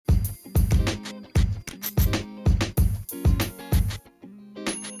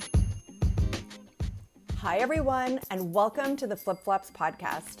Hi, everyone, and welcome to the Flip Flops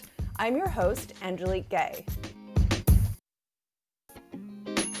podcast. I'm your host, Angelique Gay.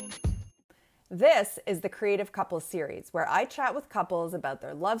 This is the Creative Couples series, where I chat with couples about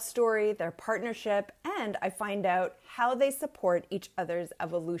their love story, their partnership, and I find out how they support each other's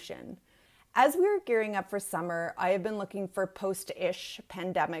evolution. As we are gearing up for summer, I have been looking for post-ish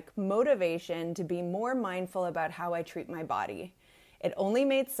pandemic motivation to be more mindful about how I treat my body. It only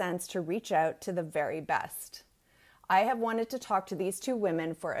made sense to reach out to the very best. I have wanted to talk to these two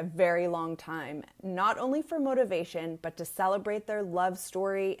women for a very long time, not only for motivation, but to celebrate their love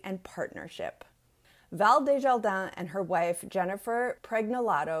story and partnership. Val Desjardins and her wife, Jennifer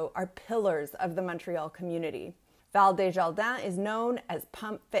Pregnolato, are pillars of the Montreal community. Val Desjardins is known as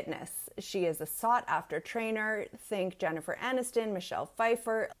Pump Fitness. She is a sought-after trainer. Think Jennifer Aniston, Michelle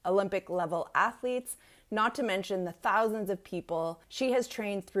Pfeiffer, Olympic-level athletes, not to mention the thousands of people she has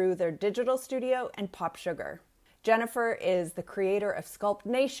trained through their digital studio and Pop Sugar. Jennifer is the creator of Sculpt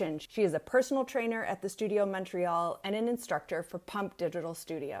Nation. She is a personal trainer at the Studio Montreal and an instructor for Pump Digital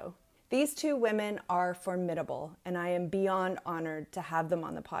Studio. These two women are formidable, and I am beyond honored to have them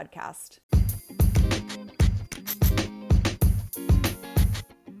on the podcast.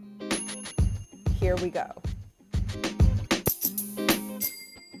 Here we go.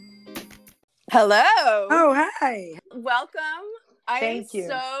 Hello. Oh, hi. Welcome. Thank you.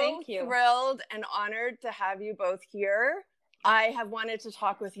 Thank you. Thrilled and honored to have you both here. I have wanted to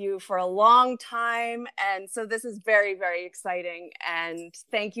talk with you for a long time, and so this is very, very exciting. And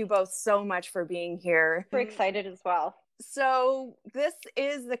thank you both so much for being here. We're excited as well. So this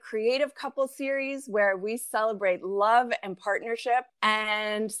is the Creative Couple series where we celebrate love and partnership.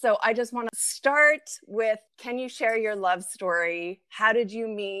 And so I just want to start with, can you share your love story? How did you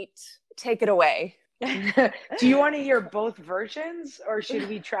meet? Take it away. Do you want to hear both versions, or should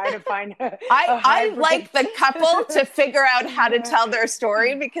we try to find I like the couple to figure out how to tell their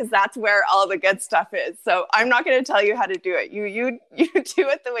story, because that's where all the good stuff is. So I'm not going to tell you how to do it. You do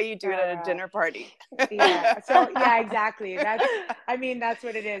it the way you do it at a dinner party. Yeah, exactly. That's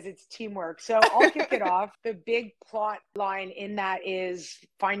what it is. It's teamwork. So I'll kick it off. The big plot line in that is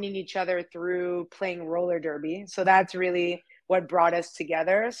finding each other through playing roller derby. So that's really what brought us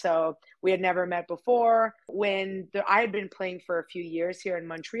together. So we had never met before. I had been playing for a few years here in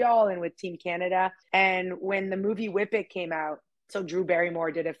Montreal and with Team Canada. And when the movie Whip It came out, so Drew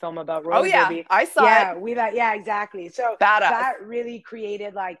Barrymore did a film about roller derby. I saw it. Yeah, exactly. So that really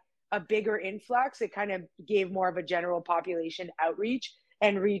created like a bigger influx. It kind of gave more of a general population outreach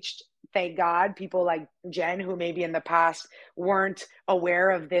and reached, thank God, people like Jen, who maybe in the past weren't aware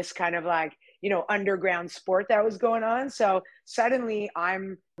of this kind of like, underground sport that was going on. So suddenly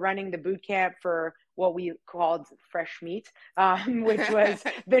I'm running the boot camp for what we called Fresh Meat, which was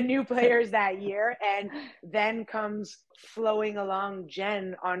the new players that year. And then comes flowing along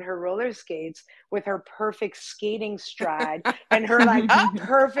Jen on her roller skates with her perfect skating stride and her like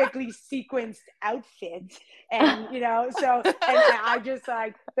perfectly sequenced outfit. And, and I just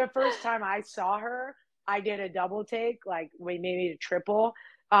like, the first time I saw her, I did a double take, like maybe a triple.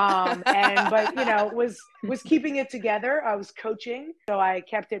 Was keeping it together. I was coaching, so I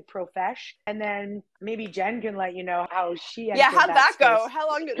kept it profesh. And then maybe Jen can let you know how she entered how'd that space. go? How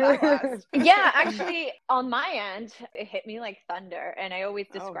long did that last? Yeah, actually, on my end, it hit me like thunder, and I always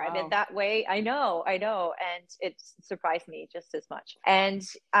describe it that way. I know, and it surprised me just as much. And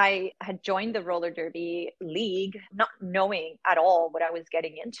I had joined the roller derby league, not knowing at all what I was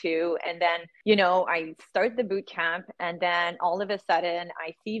getting into. And then, I start the boot camp, and then all of a sudden,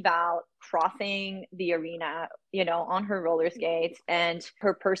 I see Val crossing the arena, on her roller skates, and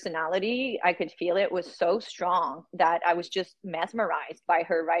her personality, I could feel it was so strong that I was just mesmerized by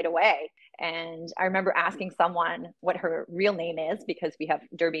her right away. And I remember asking someone what her real name is, because we have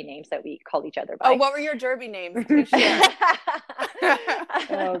derby names that we call each other by. Oh, what were your derby names? Please share.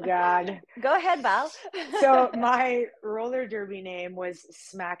 Oh, God. Go ahead, Val. So my roller derby name was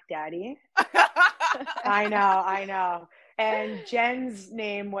Smack Daddy. I know. And Jen's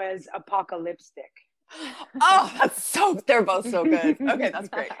name was Apocalyptic. Oh, they're both so good. Okay, that's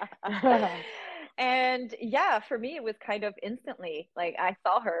great. And yeah, for me, it was kind of instantly, like I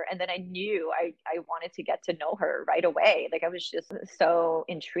saw her and then I knew I wanted to get to know her right away. Like I was just so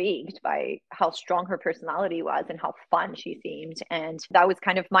intrigued by how strong her personality was and how fun she seemed. And that was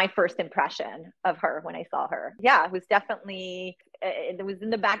kind of my first impression of her when I saw her. Yeah, it was definitely, it was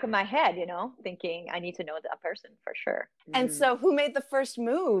in the back of my head, thinking I need to know that person for sure. And so who made the first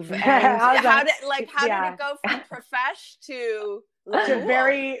move? And how did it go from profesh to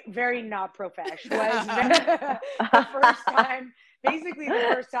very, very not profesh? Was the first time basically the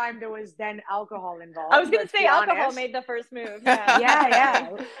first time there was then alcohol involved. I was going to say alcohol made the first move. Yeah. Yeah.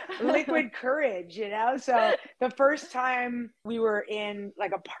 Liquid courage, So the first time we were in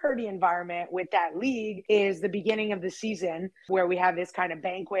like a party environment with that league is the beginning of the season, where we have this kind of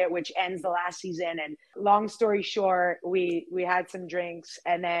banquet which ends the last season. And long story short, we had some drinks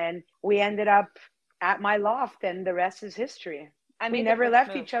and then we ended up at my loft, and the rest is history. We never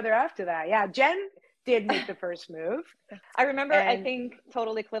left each other after that. Yeah, Jen did make the first move. I remember, I think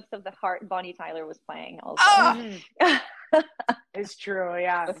Total Eclipse of the Heart, Bonnie Tyler was playing also. It's true,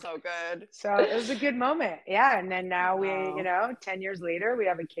 yeah. That's so good. So it was a good moment. Yeah, and then now we, 10 years later, we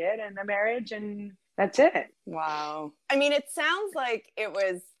have a kid and a marriage, and that's it. Wow. I mean, it sounds like it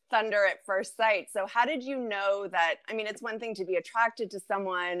was thunder at first sight. So how did you know that, I mean, it's one thing to be attracted to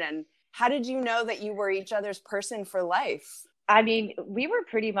someone, and how did you know that you were each other's person for life? I mean, we were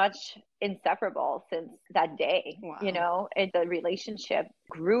pretty much inseparable since that day. Wow. And the relationship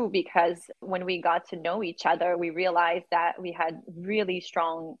grew because when we got to know each other, we realized that we had really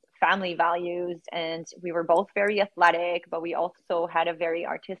strong family values, and we were both very athletic, but we also had a very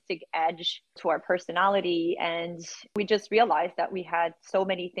artistic edge to our personality. And we just realized that we had so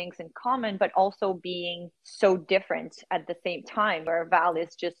many things in common, but also being so different at the same time, where Val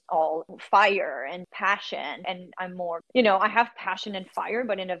is just all fire and passion, and I'm more, I have passion and fire,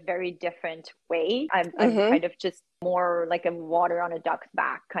 but in a very different way. I'm kind of just more like a water on a duck's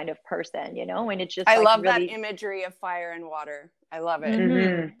back kind of person, and it's just, I love really... that imagery of fire and water. I love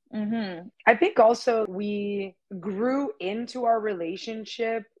it. I think also we grew into our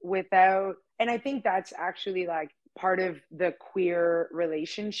relationship without, and I think that's actually like part of the queer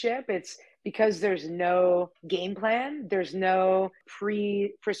relationship. It's because there's no game plan, there's no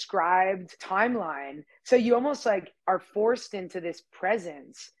prescribed timeline. So you almost like are forced into this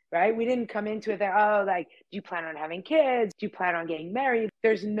presence, right? We didn't come into it that, do you plan on having kids? Do you plan on getting married?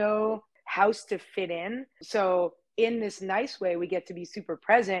 There's no house to fit in. So in this nice way, we get to be super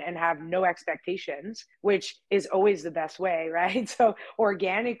present and have no expectations, which is always the best way, right? So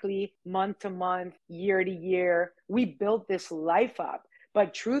organically, month to month, year to year, we built this life up.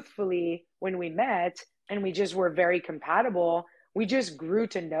 But truthfully, when we met and we just were very compatible, we just grew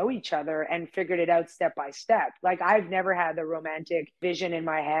to know each other and figured it out step by step. Like, I've never had the romantic vision in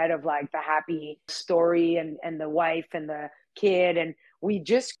my head of like the happy story and the wife and the kid. And we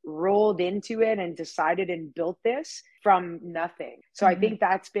just rolled into it and decided and built this from nothing. So I think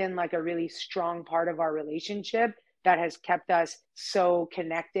that's been like a really strong part of our relationship that has kept us so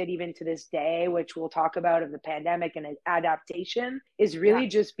connected even to this day, which we'll talk about of the pandemic and adaptation, is really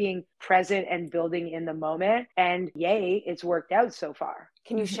just being present and building in the moment. And yay, it's worked out so far.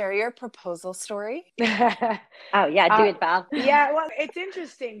 Can you share your proposal story? Oh yeah, do it, Val. Yeah, well, it's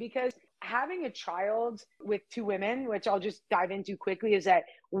interesting because having a child with two women, which I'll just dive into quickly, is that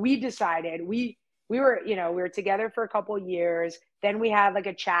we decided we were together for a couple of years. Then we had like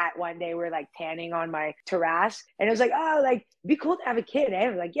a chat one day. We're like tanning on my terrace, and it was like, oh, like be cool to have a kid.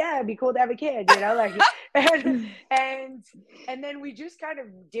 And we're like, yeah, it'd be cool to have a kid, like, and then we just kind of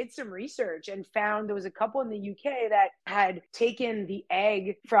did some research and found there was a couple in the UK that had taken the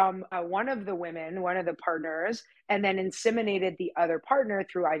egg from one of the partners, and then inseminated the other partner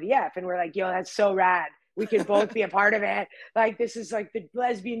through IVF. And we're like, yo, that's so rad. We could both be a part of it. Like, this is like the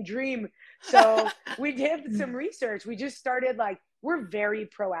lesbian dream. So we did some research. We just started like, we're very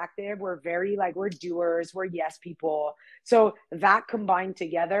proactive. We're very like, we're doers. We're yes people. So that combined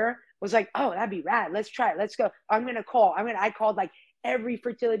together was like, oh, that'd be rad. Let's try it. Let's go. I called like every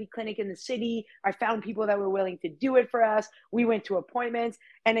fertility clinic in the city. I found people that were willing to do it for us. We went to appointments.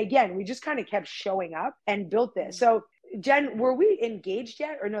 And again, we just kind of kept showing up and built this. So Jen, were we engaged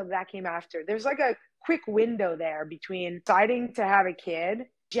yet? Or no, that came after. There's like a quick window there between deciding to have a kid,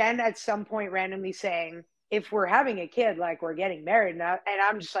 Jen at some point randomly saying, if we're having a kid, like we're getting married now. And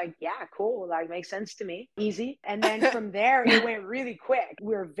I'm just like, yeah, cool. Like, makes sense to me. Easy. And then from there, it went really quick.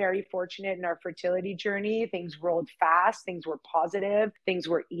 We were very fortunate in our fertility journey. Things rolled fast. Things were positive. Things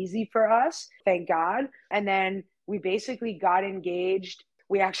were easy for us. Thank God. And then we basically got engaged.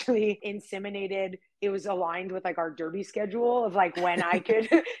 We actually inseminated. It was aligned with like our derby schedule of like when I could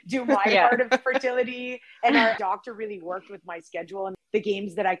do my part of fertility. And our doctor really worked with my schedule and the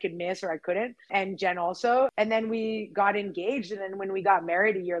games that I could miss or I couldn't. And Jen also. And then we got engaged. And then when we got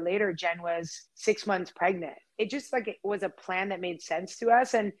married a year later, Jen was 6 months pregnant. It just like, it was a plan that made sense to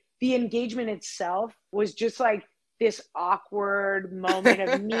us. And the engagement itself was just like this awkward moment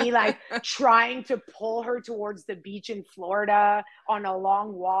of me like trying to pull her towards the beach in Florida on a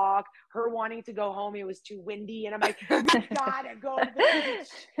long walk, her wanting to go home. It was too windy. And I'm like, we gotta go to the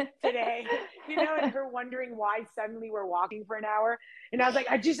beach today. you know, and her wondering why suddenly we're walking for an hour. And I was like,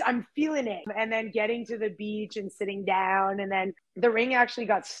 I'm feeling it. And then getting to the beach and sitting down, and then the ring actually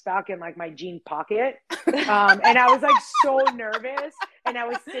got stuck in like my jean pocket. And I was like so nervous, and I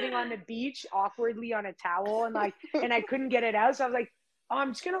was sitting on the beach awkwardly on a towel, and I couldn't get it out. So I was like, oh,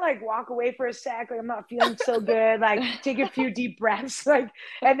 I'm just gonna like walk away for a sec. Like, I'm not feeling so good. Like, take a few deep breaths. Like,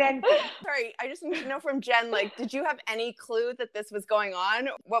 and then. Sorry, I just need to know from Jen, like, did you have any clue that this was going on?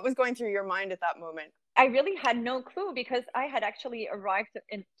 What was going through your mind at that moment? I really had no clue, because I had actually arrived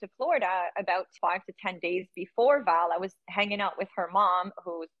into Florida about 5 to 10 days before Val. I was hanging out with her mom,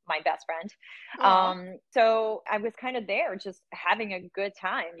 who's my best friend. So I was kind of there just having a good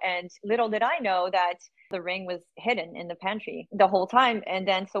time. And little did I know that the ring was hidden in the pantry the whole time. And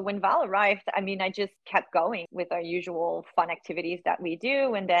then so when Val arrived, I mean, I just kept going with our usual fun activities that we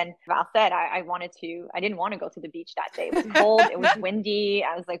do. And then Val said, I didn't want to go to the beach that day. It was cold. It was windy.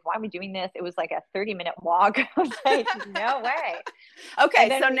 I was like, why are we doing this? It was like a 30-minute walk. I was like, no way.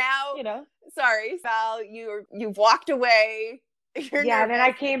 Okay. So now, you know, sorry, Val, you've walked away. You're nervous. And then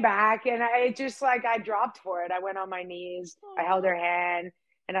I came back, and I dropped for it. I went on my knees. I held her hand,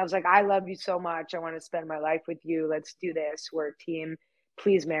 and I was like, I love you so much. I want to spend my life with you. Let's do this. We're a team.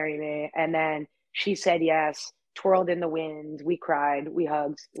 Please marry me. And then she said yes, twirled in the wind. We cried. We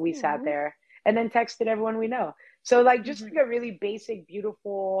hugged. We sat there, and then texted everyone we know. So like just like a really basic,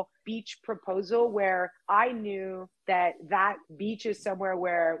 beautiful beach proposal, where I knew that beach is somewhere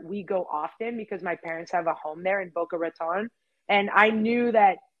where we go often because my parents have a home there in Boca Raton. And I knew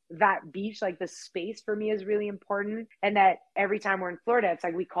that beach, like the space for me, is really important. And that every time we're in Florida, it's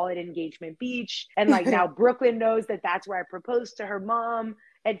like we call it Engagement Beach. And like now Brooklyn knows that that's where I proposed to her mom.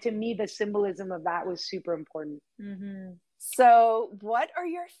 And to me, the symbolism of that was super important. Mm-hmm. So what are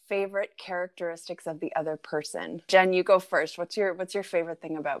your favorite characteristics of the other person? Jen, you go first. What's your favorite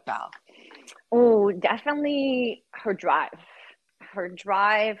thing about Val? Oh, definitely her drive,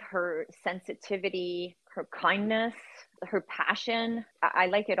 her sensitivity, her kindness, her passion. I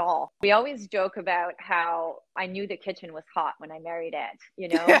like it all. We always joke about how I knew the kitchen was hot when I married Ed, you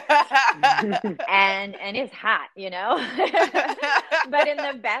know, and his hat, you know, but in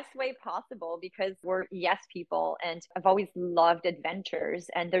the best way possible, because we're yes people, and I've always loved adventures,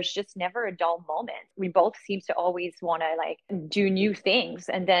 and there's just never a dull moment. We both seem to always want to like do new things,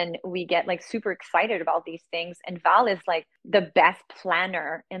 and then we get like super excited about these things. And Val is like the best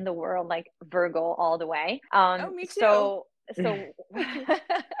planner in the world, like Virgo all the way. Me too.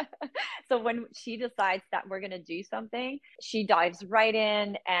 So when she decides that we're going to do something, she dives right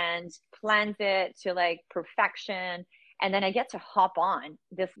in and plans it to like perfection. And then I get to hop on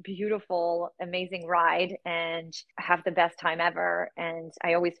this beautiful, amazing ride and have the best time ever. And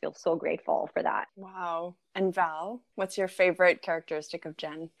I always feel so grateful for that. Wow. And Val, what's your favorite characteristic of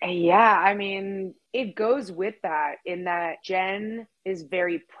Jen? Yeah, I mean, it goes with that, in that Jen is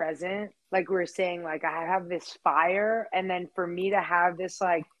very present. Like we were saying, like I have this fire, and then for me to have this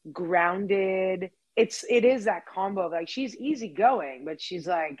like grounded, it is that combo of like, she's easygoing, but she's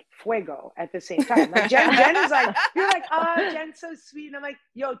like fuego at the same time. Like Jen is like, you're like, oh, Jen's so sweet. And I'm like,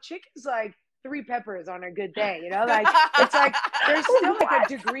 yo, chick is like 3 peppers on a good day, you know? Like, it's like, there's still like a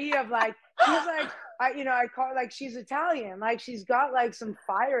degree of like, she's like, I call it like, she's Italian. Like she's got like some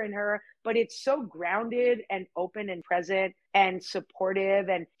fire in her, but it's so grounded and open and present and supportive.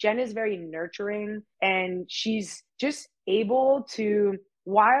 And Jen is very nurturing, and she's just able to,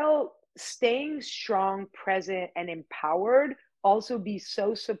 while staying strong, present, and empowered, also be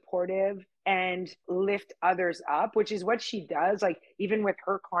so supportive and lift others up, which is what she does. Like even with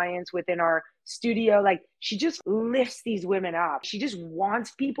her clients within our studio, like she just lifts these women up. She just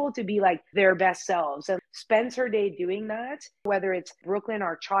wants people to be like their best selves, and spends her day doing that, whether it's Brooklyn,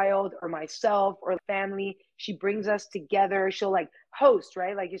 our child, or myself, or family. She brings us together. She'll like host,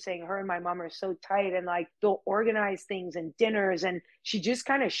 right? Like you're saying, her and my mom are so tight, and like they'll organize things and dinners, and she just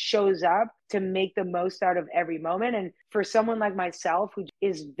kind of shows up to make the most out of every moment. And for someone like myself, who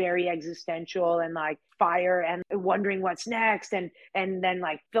is very existential and like fire and wondering what's next, and then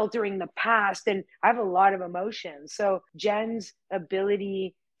like filtering the past, and I have a lot of emotions. So Jen's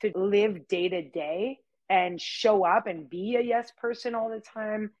ability to live day to day and show up and be a yes person all the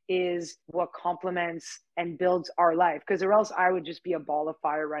time is what complements and builds our life. Because or else I would just be a ball of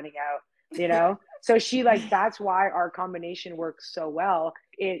fire running out, you know? So she like, that's why our combination works so well.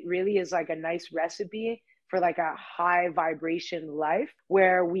 It really is like a nice recipe for like a high vibration life,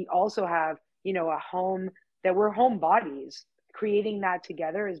 where we also have, you know, a home that we're home bodies. creating that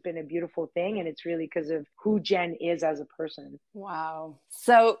together has been a beautiful thing. And it's really because of who Jen is as a person. Wow.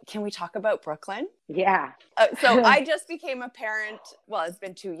 So can we talk about Brooklyn? Yeah. So I just became a parent. Well, it's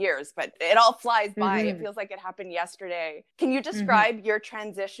been 2 years, but it all flies by. It feels like it happened yesterday. Can you describe your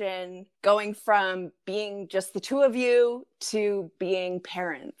transition going from being just the two of you to being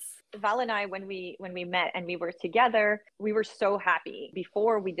parents? Val and I, when we met and we were together, we were so happy.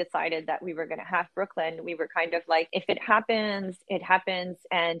 Before we decided that we were going to have Brooklyn, we were kind of like, if it happens, it happens.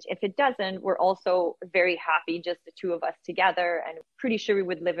 And if it doesn't, we're also very happy, just the two of us together, and pretty sure we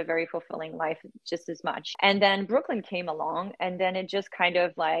would live a very fulfilling life just as much. And then Brooklyn came along, and then it just kind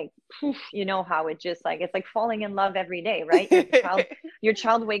of like, poof, you know how it just like, it's like falling in love every day, right? Your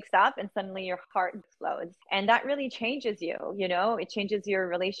child wakes up and suddenly your heart explodes. And that really changes you, you know, it changes your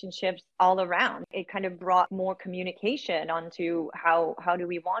relationships all around. It kind of brought more communication onto how do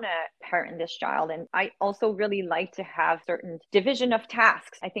we want to parent this child. And I also really like to have certain division of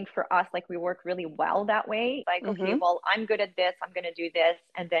tasks. I think for us, like, we work really well that way. Like, okay, well, I'm good at this, I'm going to do this,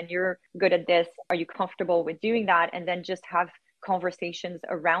 and then you're good at this. Are you comfortable with doing that? And then just have conversations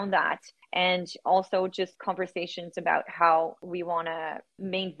around that, and also just conversations about how we want to,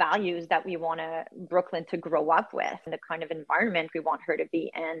 main values that we want Brooklyn to grow up with, and the kind of environment we want her to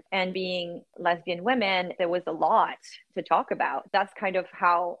be in. And being lesbian women, there was a lot to talk about. That's kind of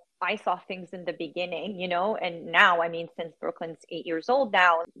how I saw things in the beginning, you know. And now, I mean, since Brooklyn's 8 years old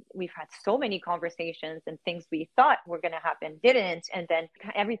now, we've had so many conversations, and things we thought were going to happen didn't. And then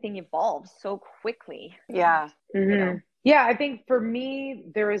everything evolves so quickly. Yeah. You know? Yeah, I think for me,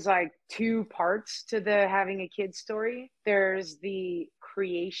 there is like two parts to the having a kid story. There's the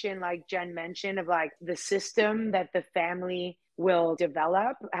creation, like Jen mentioned, of like the system that the family will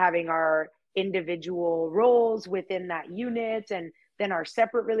develop, having our individual roles within that unit, and then our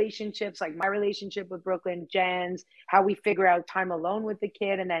separate relationships, like my relationship with Brooklyn, Jen's, how we figure out time alone with the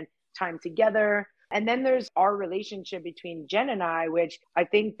kid and then time together. And then there's our relationship between Jen and I, which I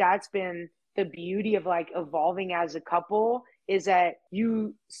think that's been the beauty of like evolving as a couple, is that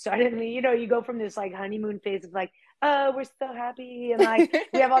you suddenly, you know, you go from this like honeymoon phase of like, oh, we're so happy, and like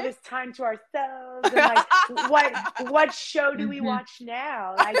we have all this time to ourselves, and like what show do we watch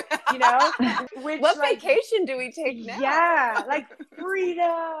now? Like, you know, what like, vacation do we take now? Yeah, like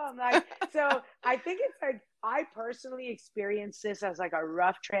freedom. Like, so I think it's like, I personally experienced this as like a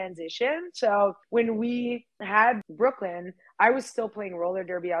rough transition. So when we had Brooklyn, I was still playing roller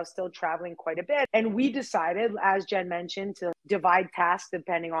derby. I was still traveling quite a bit. And we decided, as Jen mentioned, to divide tasks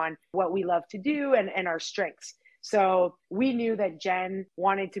depending on what we love to do and our strengths. So we knew that Jen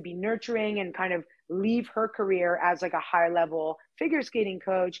wanted to be nurturing and kind of leave her career as like a high level figure skating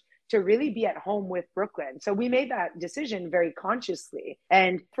coach to really be at home with Brooklyn. So we made that decision very consciously.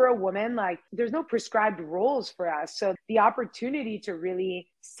 And for a woman, like, there's no prescribed roles for us. So the opportunity to really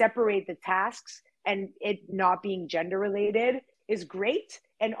separate the tasks and it not being gender related is great.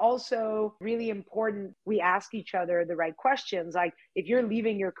 And also really important, we ask each other the right questions. Like, if you're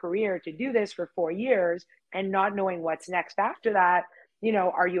leaving your career to do this for 4 years and not knowing what's next after that, you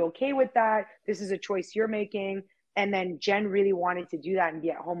know, are you okay with that? This is a choice you're making. And then Jen really wanted to do that and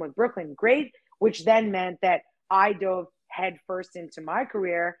be at home with Brooklyn. Great. Which then meant that I dove head first into my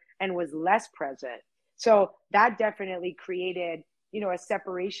career and was less present. So that definitely created, you know, a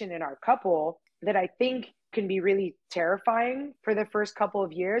separation in our couple that I think can be really terrifying for the first couple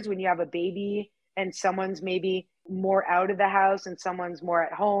of years when you have a baby and someone's maybe more out of the house and someone's more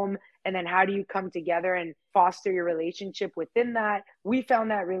at home. And then how do you come together and foster your relationship within that? We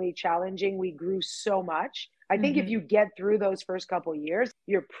found that really challenging. We grew so much. I think if you get through those first couple of years,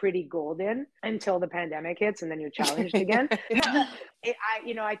 you're pretty golden until the pandemic hits and then you're challenged again.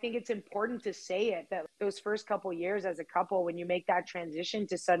 I think it's important to say it, that those first couple of years as a couple, when you make that transition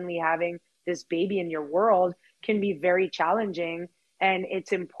to suddenly having this baby in your world, can be very challenging. And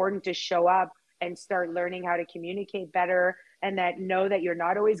it's important to show up and start learning how to communicate better, and that know that you're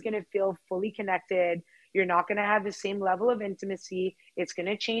not always going to feel fully connected. You're not going to have the same level of intimacy. It's going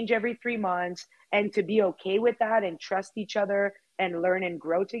to change every 3 months. And to be okay with that and trust each other and learn and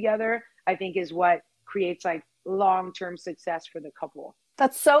grow together, I think is what creates like long-term success for the couple.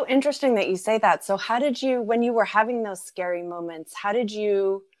 That's so interesting that you say that. So how did you, when you were having those scary moments,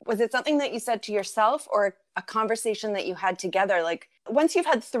 was it something that you said to yourself or a conversation that you had together? Like, once you've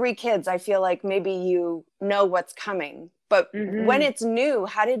had 3 kids, I feel like maybe you know what's coming. But when it's new,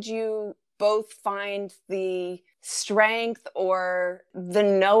 how did you both find the strength or the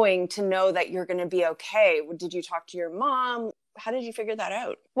knowing to know that you're going to be okay? Did you talk to your mom? How did you figure that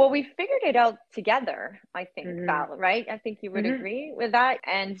out? Well, we figured it out together, I think, Val, right? I think you would agree with that.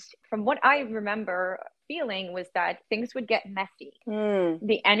 And from what I remember, feeling was that things would get messy.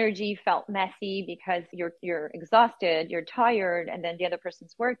 The energy felt messy because you're exhausted, you're tired, and then the other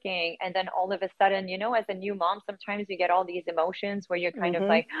person's working. And then all of a sudden, you know, as a new mom, sometimes you get all these emotions where you're kind of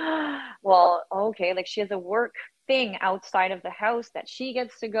like, well, okay, like she has a work thing outside of the house that she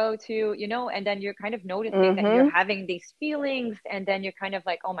gets to go to, you know, and then you're kind of noticing that you're having these feelings, and then you're kind of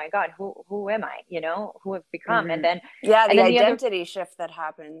like, oh my God, who am I, you know, who have become? And then the identity shift that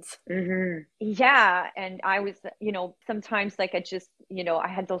happens. Yeah. And I was, you know, sometimes like I just, you know, I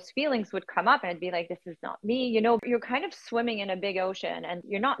had those feelings would come up and I'd be like, this is not me, you know. You're kind of swimming in a big ocean and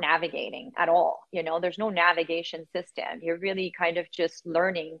you're not navigating at all, you know. There's no navigation system. You're really kind of just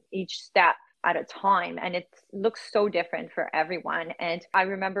learning each step at a time, and it looks so different for everyone. And I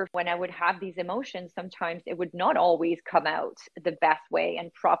remember when I would have these emotions, sometimes it would not always come out the best way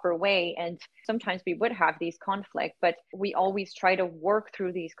and proper way, and sometimes we would have these conflicts, but we always try to work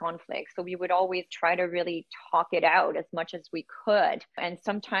through these conflicts. So we would always try to really talk it out as much as we could, and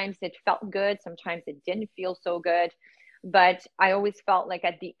sometimes it felt good, sometimes it didn't feel so good. But I always felt like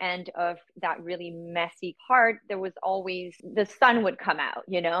at the end of that really messy part, there was always the sun would come out,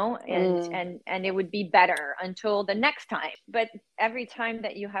 you know, and it would be better until the next time. But every time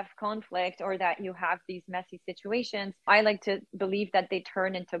that you have conflict or that you have these messy situations, I like to believe that they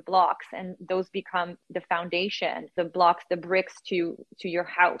turn into blocks, and those become the foundation, the blocks, the bricks to your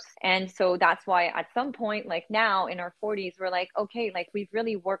house. And so that's why at some point, like now in our 40s, we're like, okay, like we've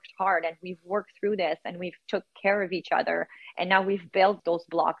really worked hard and we've worked through this and we've took care of each other. And now we've built those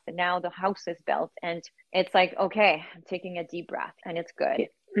blocks and now the house is built, and it's like, okay, I'm taking a deep breath and it's good.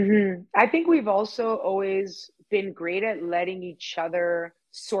 I think we've also always been great at letting each other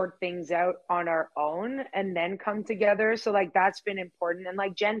sort things out on our own and then come together. So like that's been important. And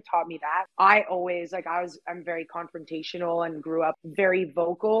like Jen taught me that. I always I'm very confrontational and grew up very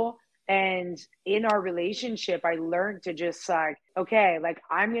vocal. And in our relationship, I learned to just like, okay, like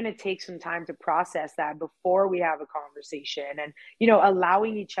I'm going to take some time to process that before we have a conversation, and, you know,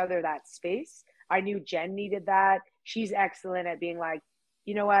 allowing each other that space. I knew Jen needed that. She's excellent at being like,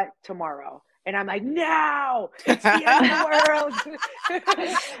 you know what, tomorrow. And I'm like, no, it's the end of the world.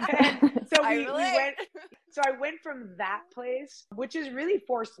 So I went from that place, which has really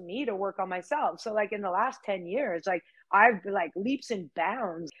forced me to work on myself. So like in the last 10 years, like I've been like leaps and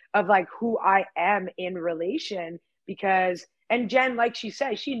bounds of like who I am in relation, because, and Jen, like she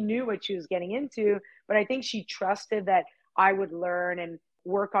said, she knew what she was getting into, but I think she trusted that I would learn and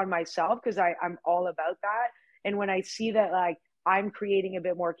work on myself, because I'm all about that. And when I see that like I'm creating a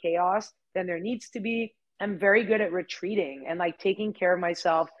bit more chaos than there needs to be, I'm very good at retreating and like taking care of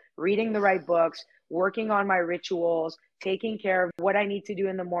myself, reading the right books, working on my rituals, taking care of what I need to do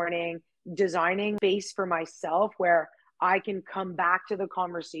in the morning, designing space for myself where I can come back to the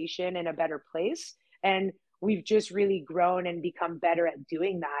conversation in a better place. And we've just really grown and become better at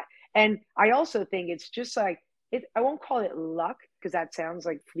doing that. And I also think it's just like, I won't call it luck, because that sounds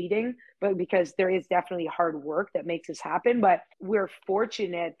like fleeting, but because there is definitely hard work that makes this happen. But we're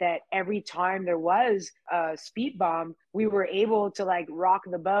fortunate that every time there was a speed bump, we were able to like rock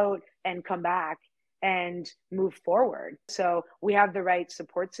the boat and come back and move forward. So we have the right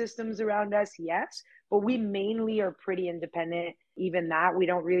support systems around us, yes, but we mainly are pretty independent. Even that, we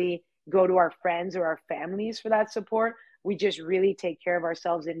don't really go to our friends or our families for that support. We just really take care of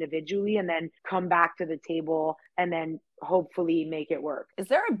ourselves individually and then come back to the table and then hopefully make it work. Is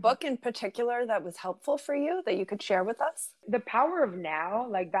there a book in particular that was helpful for you that you could share with us? The Power of Now,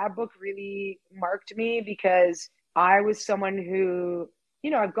 like that book really marked me, because I was someone who, you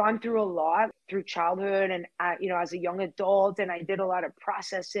know, I've gone through a lot through childhood and, you know, as a young adult, and I did a lot of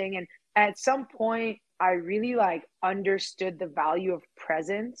processing. And at some point, I really like understood the value of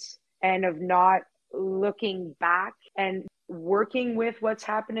presence and of not looking back and working with what's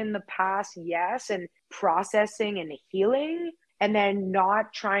happened in the past, yes, and processing and healing, and then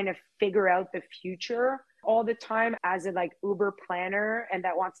not trying to figure out the future all the time as a like Uber planner and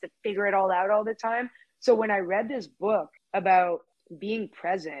that wants to figure it all out all the time. So when I read this book about being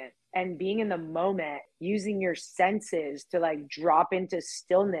present and being in the moment, using your senses to like drop into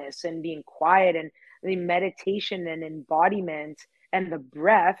stillness and being quiet, and the meditation and embodiment and the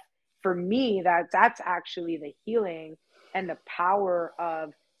breath, for me, that's actually the healing, and the power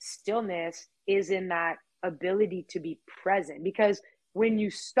of stillness is in that ability to be present. Because when you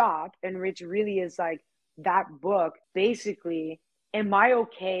stop, and Rich really is like that book, basically, am I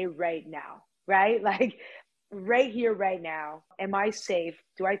okay right now? Right? Like right here, right now, am I safe?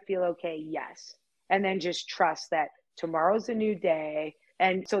 Do I feel okay? Yes. And then just trust that tomorrow's a new day.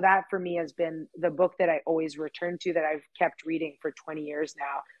 And so that for me has been the book that I always return to, that I've kept reading for 20 years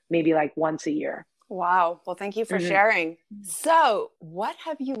now, maybe like once a year. Wow. Well, thank you for sharing. So what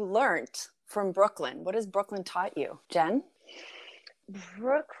have you learned from Brooklyn? What has Brooklyn taught you? Jen?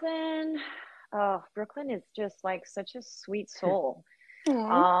 Brooklyn is just like such a sweet soul.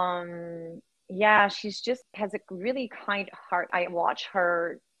 Yeah, she's just has a really kind heart. I watch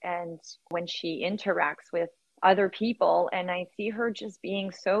her, and when she interacts with other people, and I see her just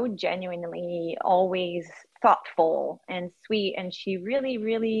being so genuinely always thoughtful and sweet, and she really,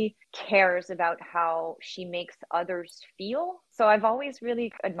 really cares about how she makes others feel. So I've always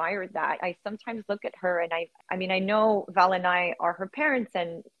really admired that. I sometimes look at her and I mean, I know Val and I are her parents,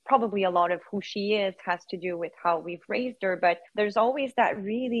 and probably a lot of who she is has to do with how we've raised her, but there's always that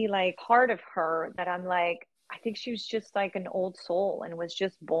really like part of her that I'm like, I think she was just like an old soul and was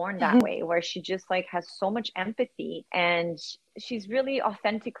just born that way, where she just like has so much empathy, and she's really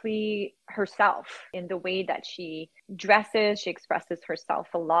authentically herself in the way that she dresses. She expresses herself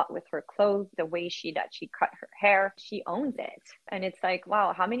a lot with her clothes, the way that she cut her hair. She owns it. And it's like,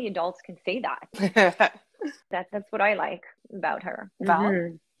 wow, how many adults can say that? That's what I like about her.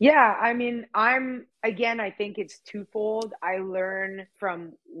 Val? Yeah, I mean, I think it's twofold. I learn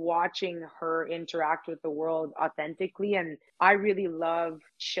from watching her interact with the world authentically. And I really love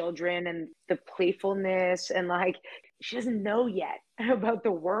children and the playfulness, and like, she doesn't know yet about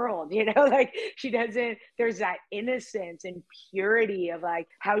the world, like there's that innocence and purity of like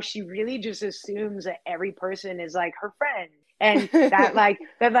how she really just assumes that every person is like her friend. And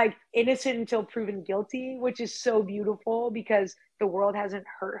that innocent until proven guilty, which is so beautiful because the world hasn't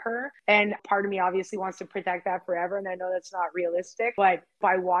hurt her. And part of me obviously wants to protect that forever. And I know that's not realistic, but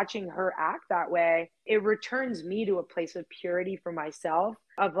by watching her act that way, it returns me to a place of purity for myself,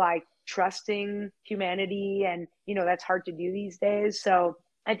 of like trusting humanity. And, that's hard to do these days. So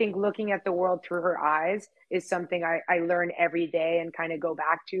I think looking at the world through her eyes is something I learn every day and kind of go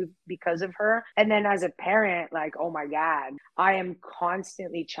back to because of her. And then as a parent, like, oh my God, I am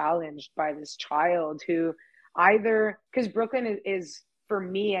constantly challenged by this child who because Brooklyn is for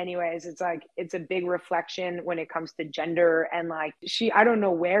me anyways, it's a big reflection when it comes to gender. And like I don't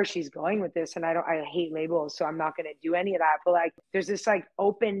know where she's going with this, and I hate labels, so I'm not going to do any of that, but like there's this like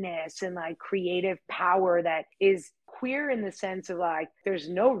openness and like creative power that is queer in the sense of like there's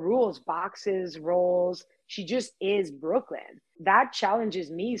no rules, boxes, roles. She just is Brooklyn. That challenges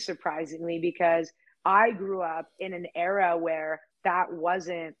me surprisingly, because I grew up in an era where that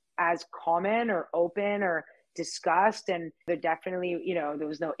wasn't as common or open or discussed. And there definitely, there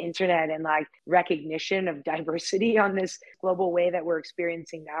was no internet and like recognition of diversity on this global way that we're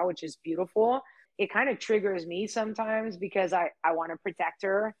experiencing now, which is beautiful. It kind of triggers me sometimes because I want to protect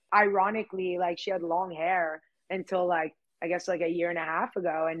her. Ironically, like she had long hair until like, I guess like a year and a half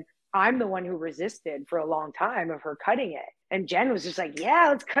ago. And I'm the one who resisted for a long time of her cutting it. And Jen was just like, yeah,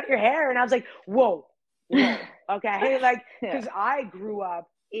 let's cut your hair. And I was like, whoa, okay. Like, because I grew up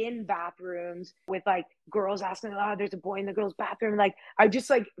in bathrooms with like girls asking, oh, there's a boy in the girls' bathroom. Like, I just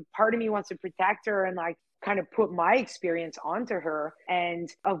like, part of me wants to protect her and like kind of put my experience onto her and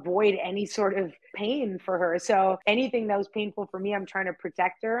avoid any sort of pain for her. So anything that was painful for me, I'm trying to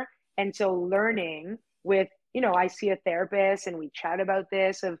protect her. And so learning with, I see a therapist and we chat about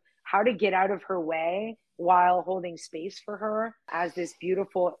this, of how to get out of her way while holding space for her as this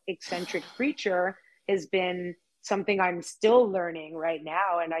beautiful, eccentric creature, has been something I'm still learning right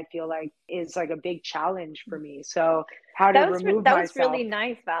now. And I feel like is like a big challenge for me. So how to remove myself. That was really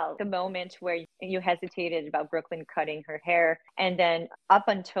nice, Val. The moment where you hesitated about Brooklyn cutting her hair. And then up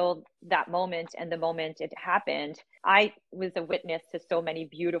until that moment and the moment it happened, I was a witness to so many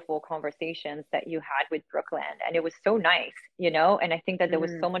beautiful conversations that you had with Brooklyn. And it was so nice, and I think that there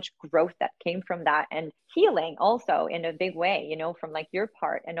was so much growth that came from that, and healing also in a big way, from like your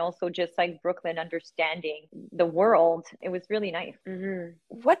part, and also just like Brooklyn understanding the world. It was really nice.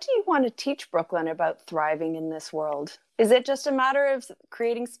 What do you want to teach Brooklyn about thriving in this world? Is it just a matter of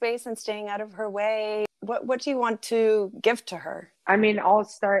creating space and staying out of her way? What do you want to give to her? I mean, I'll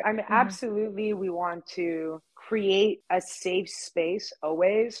start. I mean, absolutely, we want to create a safe space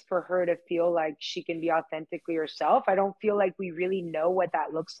always for her to feel like she can be authentically herself. I don't feel like we really know what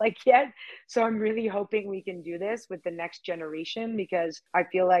that looks like yet. So I'm really hoping we can do this with the next generation, because I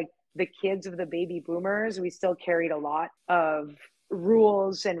feel like the kids of the baby boomers, we still carried a lot of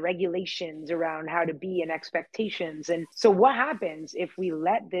rules and regulations around how to be and expectations. And so what happens if we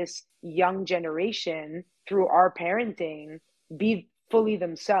let this young generation, through our parenting, be fully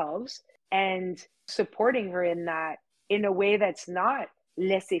themselves and supporting her in that, in a way that's not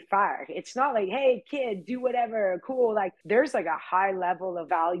laissez-faire. It's not like, hey, kid, do whatever, cool. Like there's like a high level of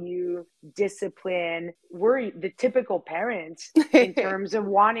value, discipline. We're the typical parents in terms of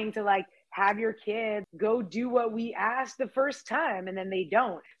wanting to like have your kid go do what we asked the first time and then they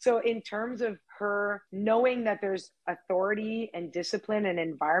don't. So in terms of her knowing that there's authority and discipline and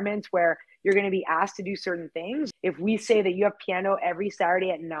environments where you're going to be asked to do certain things. If we say that you have piano every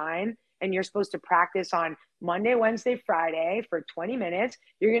Saturday at 9 and you're supposed to practice on Monday, Wednesday, Friday for 20 minutes,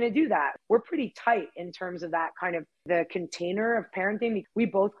 you're going to do that. We're pretty tight in terms of that kind of the container of parenting. We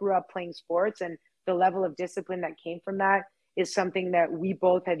both grew up playing sports, and the level of discipline that came from that is something that we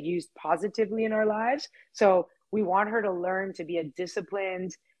both have used positively in our lives. So we want her to learn to be a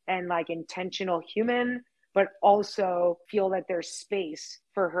disciplined and like intentional human, but also feel that there's space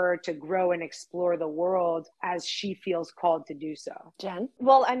for her to grow and explore the world as she feels called to do so. Jen?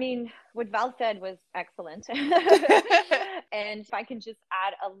 Well, I mean, what Val said was excellent. And if I can just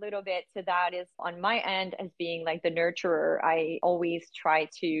add a little bit to that is on my end as being like the nurturer, I always try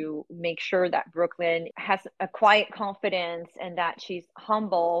to make sure that Brooklyn has a quiet confidence and that she's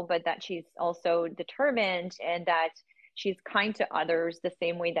humble, but that she's also determined and that she's kind to others the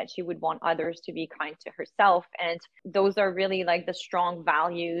same way that she would want others to be kind to herself. And those are really like the strong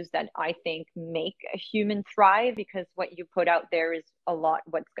values that I think make a human thrive, because what you put out there is a lot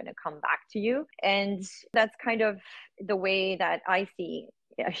what's going to come back to you. And that's kind of the way that I see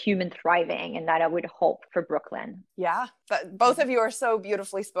a human thriving, and that I would hope for Brooklyn. Yeah, but both of you are so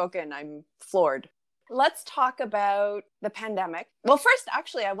beautifully spoken. I'm floored. Let's talk about the pandemic. Well, first,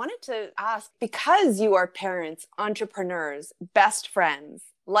 actually, I wanted to ask, because you are parents, entrepreneurs, best friends,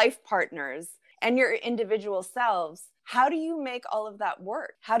 life partners, and your individual selves, how do you make all of that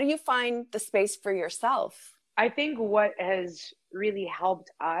work? How do you find the space for yourself? I think what has really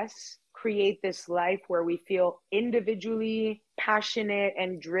helped us create this life where we feel individually passionate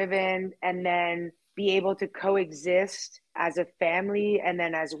and driven, and then be able to coexist as a family and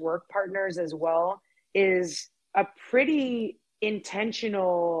then as work partners as well, is a pretty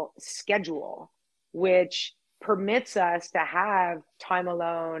intentional schedule, which permits us to have time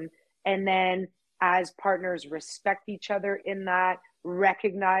alone. And then as partners, respect each other in that,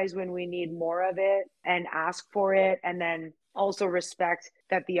 recognize when we need more of it and ask for it. And then also respect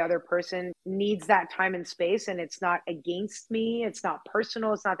that the other person needs that time and space. And it's not against me. It's not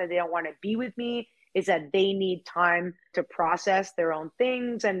personal. It's not that they don't want to be with me. It's that they need time to process their own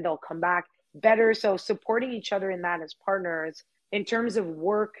things and they'll come back better. So supporting each other in that as partners. In terms of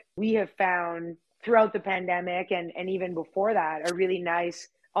work, we have found throughout the pandemic and even before that, a really nice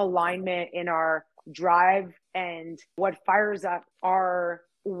alignment in our drive, and what fires up our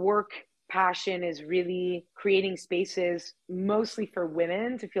work passion is really creating spaces mostly for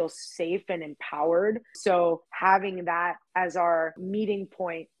women to feel safe and empowered. So having that as our meeting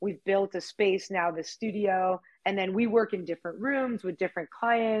point, we've built a space now, the studio, and then we work in different rooms with different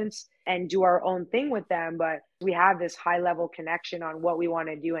clients and do our own thing with them. But we have this high level connection on what we want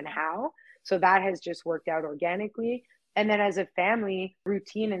to do and how. So that has just worked out organically. And then as a family,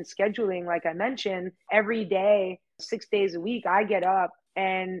 routine and scheduling, like I mentioned, every day, 6 days a week, I get up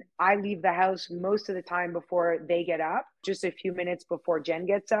and I leave the house most of the time before they get up, just a few minutes before Jen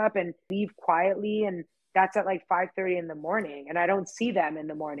gets up, and leave quietly. And that's at like 5:30 in the morning. And I don't see them in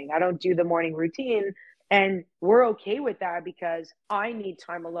the morning. I don't do the morning routine. And we're okay with that because I need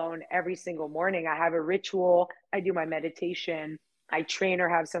time alone every single morning. I have a ritual. I do my meditation. I train or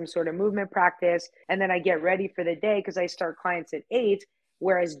have some sort of movement practice. And then I get ready for the day because I start clients at 8.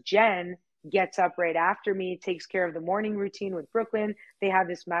 Whereas Jen gets up right after me, takes care of the morning routine with Brooklyn. They have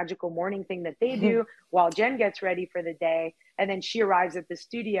this magical morning thing that they do while Jen gets ready for the day. And then she arrives at the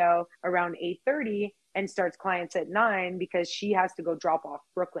studio around 8:30 and starts clients at 9 because she has to go drop off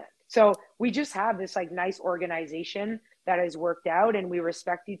Brooklyn. So we just have this like nice organization that has worked out, and we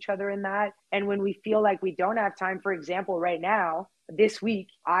respect each other in that. And when we feel like we don't have time, for example, right now, this week,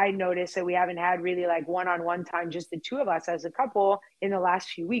 I noticed that we haven't had really like one-on-one time, just the two of us as a couple in the last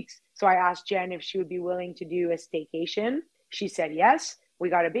few weeks. So I asked Jen if she would be willing to do a staycation. She said yes. We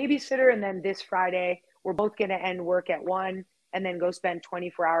got a babysitter. And then this Friday, we're both going to end work at 1 and then go spend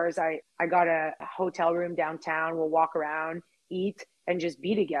 24 hours. I got a hotel room downtown. We'll walk around, eat, and just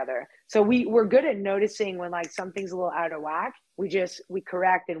be together. So we're good at noticing when like something's a little out of whack. We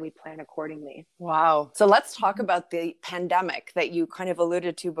correct and we plan accordingly. Wow. So let's talk about the pandemic that you kind of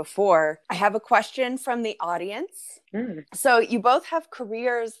alluded to before. I have a question from the audience. So you both have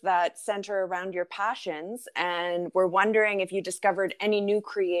careers that center around your passions, and we're wondering if you discovered any new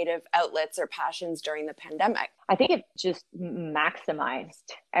creative outlets or passions during the pandemic. I think it just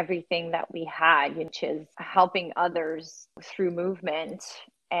maximized everything that we had, which is helping others through movement.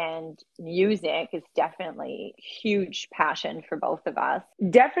 And music is definitely a huge passion for both of us.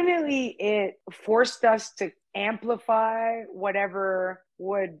 Definitely, it forced us to amplify whatever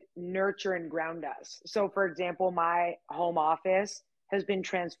would nurture and ground us. So, for example, my home office has been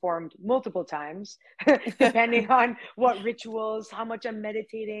transformed multiple times, depending on what rituals, how much I'm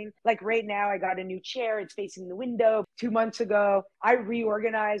meditating. Like right now, I got a new chair. It's facing the window. 2 months ago, I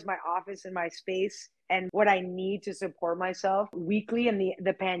reorganized my office and my space and what I need to support myself weekly. And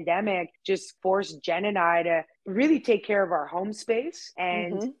the pandemic just forced Jen and I to really take care of our home space.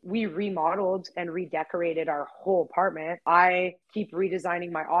 And we remodeled and redecorated our whole apartment. I keep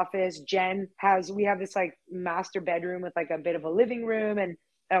redesigning my office. We have this like master bedroom with like a bit of a living room and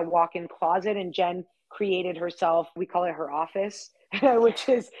a walk-in closet. And Jen created herself, we call it her office, which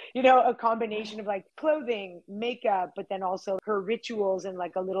is, a combination of like clothing, makeup, but then also her rituals and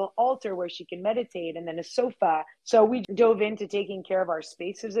like a little altar where she can meditate and then a sofa. So we dove into taking care of our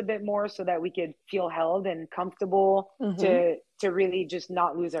spaces a bit more so that we could feel held and comfortable to really just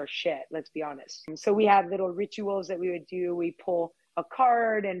not lose our shit, let's be honest. So we had little rituals that we would do. We pull a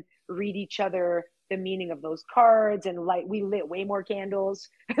card and read each other the meaning of those cards, and we lit way more candles.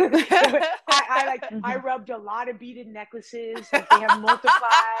 I rubbed a lot of beaded necklaces, like they have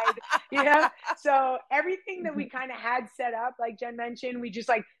multiplied, So everything that we kind of had set up, like Jen mentioned, we just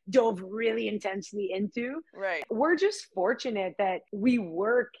like dove really intensely into. Right. We're just fortunate that we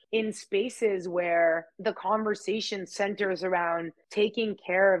work in spaces where the conversation centers around taking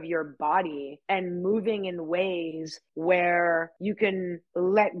care of your body and moving in ways where you can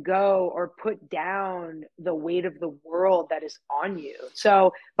let go or put down the weight of the world that is on you.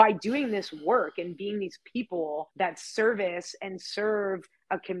 So by doing this work and being these people that service and serve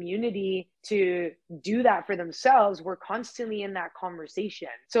a community to do that for themselves, we're constantly in that conversation.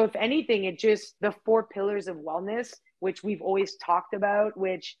 So if anything, the 4 pillars of wellness, which we've always talked about,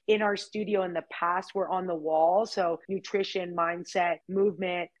 which in our studio in the past were on the wall. So nutrition, mindset,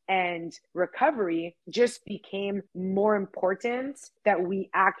 movement, and recovery just became more important that we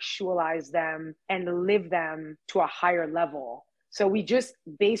actualize them and live them to a higher level. So we just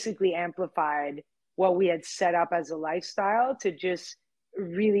basically amplified what we had set up as a lifestyle to just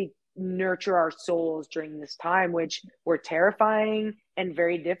really nurture our souls during this time, which were terrifying and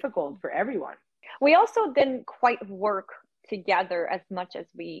very difficult for everyone. We also didn't quite work together as much as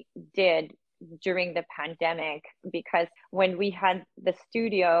we did during the pandemic, because when we had the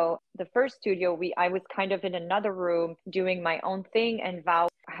first studio, I was kind of in another room doing my own thing, and Val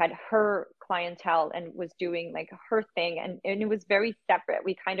had her clientele and was doing like her thing, and it was very separate.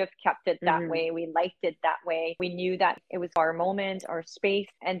 We kind of kept it that way. We liked it that way. We knew that it was our moment, our space.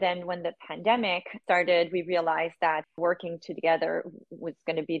 And then when the pandemic started, we realized that working together was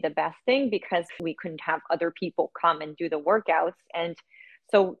going to be the best thing, because we couldn't have other people come and do the workouts. And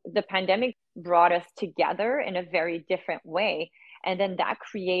so the pandemic brought us together in a very different way. And then that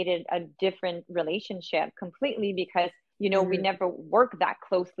created a different relationship completely, because we never worked that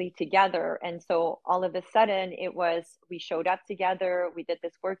closely together. And so all of a sudden we showed up together, we did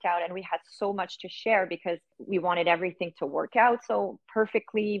this workout, and we had so much to share because we wanted everything to work out so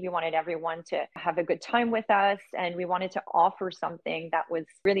perfectly. We wanted everyone to have a good time with us, and we wanted to offer something that was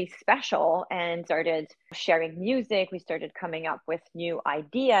really special, and started sharing music. We started coming up with new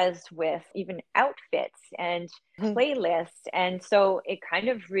ideas, with even outfits and playlists. And so it kind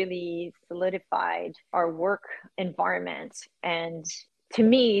of really solidified our work environment. And to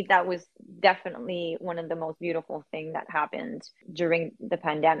me, that was definitely one of the most beautiful things that happened during the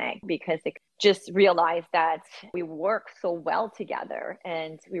pandemic, because it just realized that we work so well together,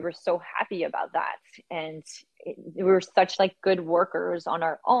 and we were so happy about that. And we were such like good workers on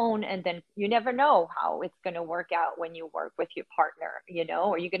our own. And then you never know how it's going to work out when you work with your partner,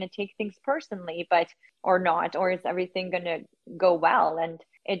 are you going to take things personally, or not, or is everything going to go well? And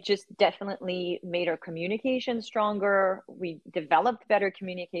it just definitely made our communication stronger. We developed better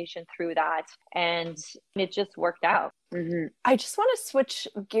communication through that, and it just worked out. I just want to switch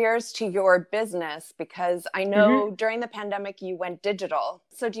gears to your business, because I know during the pandemic you went digital.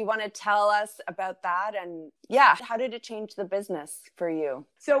 So do you want to tell us about that? And how did it change the business for you?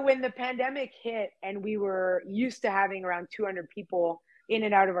 So when the pandemic hit and we were used to having around 200 people in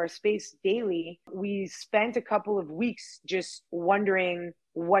and out of our space daily, we spent a couple of weeks just wondering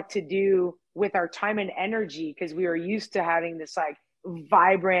what to do with our time and energy, because we were used to having this like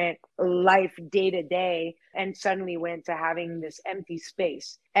vibrant life day to day, and suddenly went to having this empty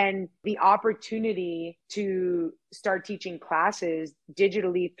space. And the opportunity to start teaching classes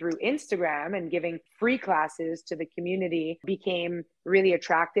digitally through Instagram and giving free classes to the community became really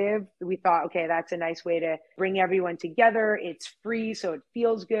attractive. We thought, okay, that's a nice way to bring everyone together. It's free, so it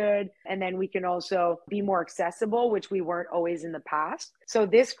feels good. And then we can also be more accessible, which we weren't always in the past. So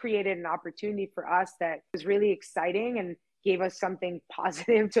this created an opportunity for us that was really exciting and gave us something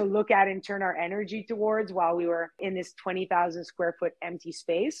positive to look at and turn our energy towards while we were in this 20,000 square foot empty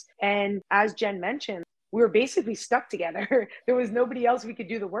space. And as Jen mentioned, we were basically stuck together. There was nobody else we could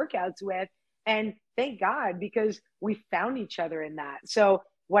do the workouts with. And thank God, because we found each other in that. So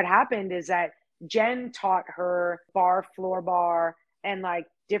what happened is that Jen taught her bar, floor bar, and like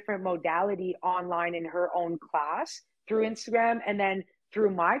different modality online in her own class through Instagram. And then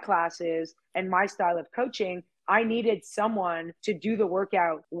through my classes and my style of coaching, I needed someone to do the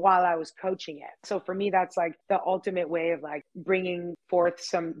workout while I was coaching it. So for me, that's like the ultimate way of like bringing forth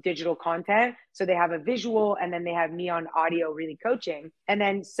some digital content. So they have a visual and then they have me on audio really coaching. And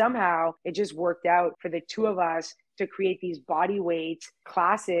then somehow it just worked out for the two of us to create these body weight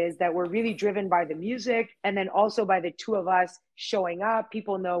classes that were really driven by the music and then also by the two of us showing up.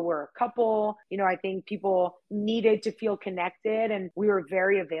 People know we're a couple. You know, I think people needed to feel connected, and we were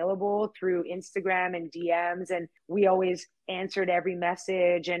very available through Instagram and DMs, and we always answered every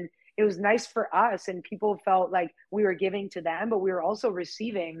message. And it was nice for us, and people felt like we were giving to them, but we were also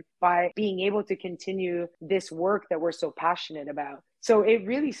receiving by being able to continue this work that we're so passionate about. So it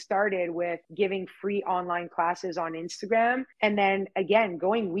really started with giving free online classes on Instagram, and then again,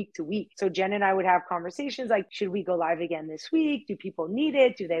 going week to week. So Jen and I would have conversations like, should we go live again this week? Do people need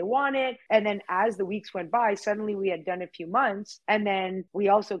it? Do they want it? And then as the weeks went by, suddenly we had done a few months. And then we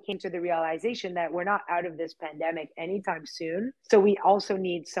also came to the realization that we're not out of this pandemic anytime soon. So we also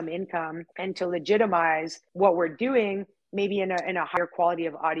need some income and to legitimize what we're doing, maybe in a higher quality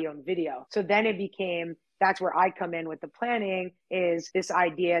of audio and video. So then it became, that's where I come in with the planning, is this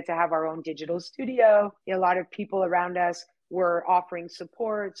idea to have our own digital studio. You know, a lot of people around us were offering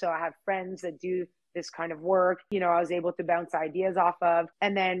support. So I have friends that do this kind of work, you know, I was able to bounce ideas off of.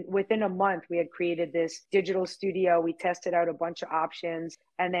 And then within a month, we had created this digital studio. We tested out a bunch of options,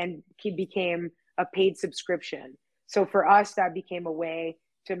 and then it became a paid subscription. So for us, that became a way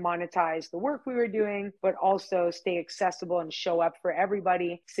to monetize the work we were doing, but also stay accessible and show up for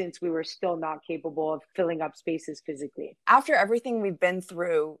everybody, since we were still not capable of filling up spaces physically. After everything we've been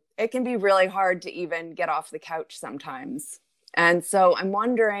through, it can be really hard to even get off the couch sometimes. And so I'm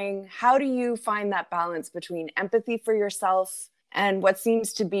wondering, how do you find that balance between empathy for yourself and what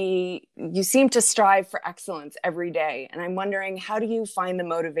seems to be, you seem to strive for excellence every day. And I'm wondering, how do you find the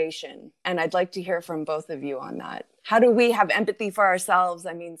motivation? And I'd like to hear from both of you on that. How do we have empathy for ourselves?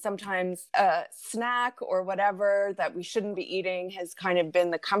 I mean, sometimes a snack or whatever that we shouldn't be eating has kind of been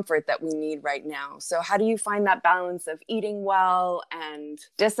the comfort that we need right now. So how do you find that balance of eating well and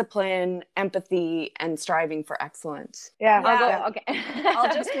discipline, empathy, and striving for excellence? Yeah. Okay.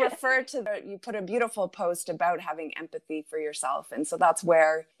 I'll just refer to you put a beautiful post about having empathy for yourself. And so that's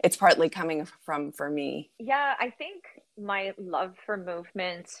where it's partly coming from for me. Yeah, I think my love for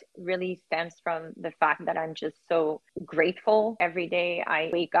movement really stems from the fact that I'm just so grateful. Every day I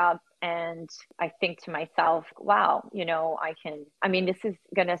wake up and I think to myself, wow, you know, this is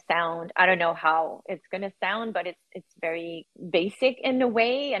going to sound, I don't know how it's going to sound, but it's very basic in a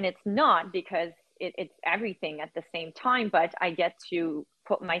way. And it's not, because it's everything at the same time, but I get to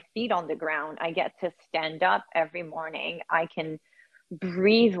put my feet on the ground. I get to stand up every morning. I can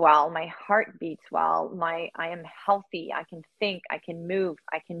breathe well, my heart beats well, I am healthy, I can think, I can move,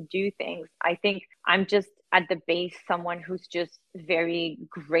 I can do things. I think I'm just at the base someone who's just very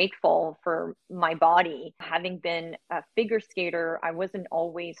grateful for my body. Having been a figure skater, I wasn't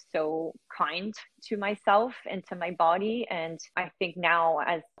always so kind to myself and to my body. And I think now,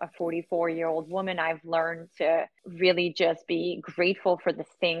 as a 44-year-old woman, I've learned to really just be grateful for the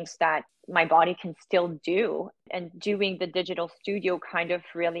things that my body can still do. And doing the digital studio kind of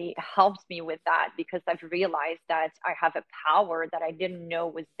really helps me with that, because I've realized that I have a power that I didn't know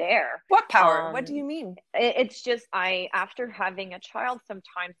was there. What power? What do you mean? It's just, after having a child,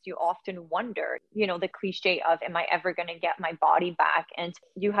 sometimes you often wonder, you know, the cliche of, am I ever going to get my body back? And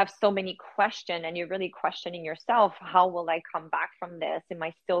you have so many questions, and you're really questioning yourself. How will I come back from this? Am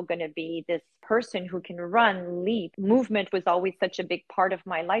I still going to be this person who can run, leap? Movement was always such a big part of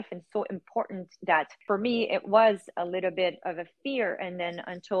my life and so important important that for me, it was a little bit of a fear. And then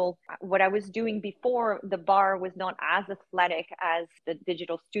until what I was doing before the bar was not as athletic as the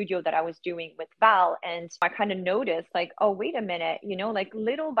digital studio that I was doing with Val. And I kind of noticed like, oh, wait a minute, you know, like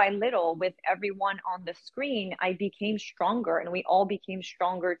little by little with everyone on the screen, I became stronger and we all became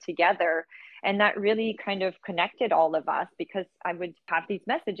stronger together. And that really kind of connected all of us, because I would have these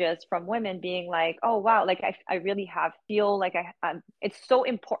messages from women being like, oh, wow, like I really feel like it's so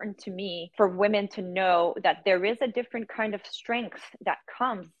important to me for women to know that there is a different kind of strength that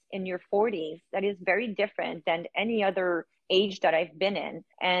comes in your 40s that is very different than any other age that I've been in.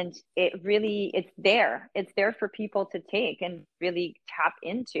 And it's there for people to take and really tap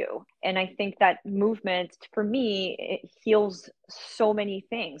into. And I think that movement for me, it heals so many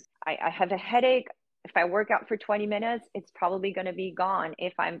things. I have a headache. If I work out for 20 minutes, it's probably going to be gone.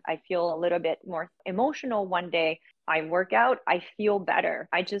 If I feel a little bit more emotional one day, I work out, I feel better.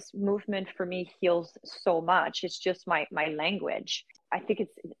 Movement for me heals so much. It's just my language. I think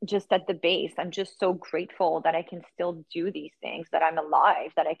it's just at the base. I'm just so grateful that I can still do these things, that I'm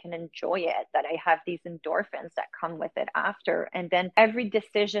alive, that I can enjoy it, that I have these endorphins that come with it after. And then every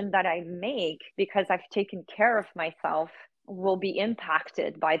decision that I make, because I've taken care of myself, will be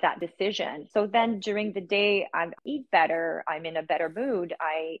impacted by that decision. So then during the day, I eat better. I'm in a better mood.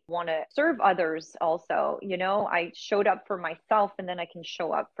 I want to serve others also. You know, I showed up for myself and then I can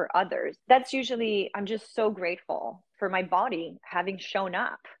show up for others. That's usually, I'm just so grateful for my body having shown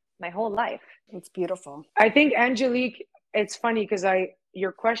up my whole life. It's beautiful. I think, Angelique, it's funny because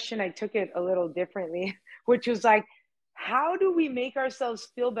your question, I took it a little differently, which was like, how do we make ourselves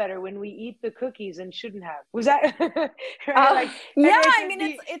feel better when we eat the cookies and shouldn't have? Was that right? Yeah, I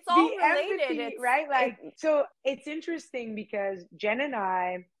mean, it's all related, empathy, right? Like, so it's interesting because Jen and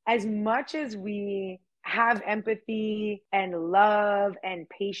I, as much as we have empathy and love and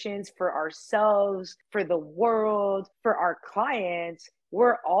patience for ourselves, for the world, for our clients,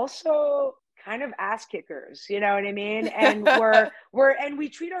 we're also kind of ass kickers, you know what I mean? And and we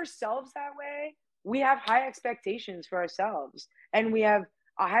treat ourselves that way. We have high expectations for ourselves, and we have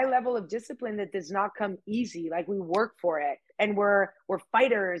a high level of discipline that does not come easy. Like, we work for it, and we're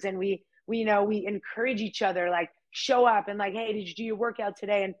fighters, and we encourage each other, like, show up and like, hey, did you do your workout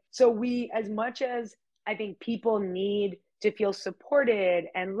today? And so we, as much as I think people need to feel supported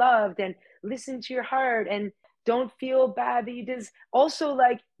and loved and listen to your heart and don't feel bad that you did, also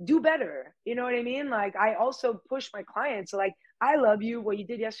like do better. You know what I mean? Like, I also push my clients, like, I love you. What you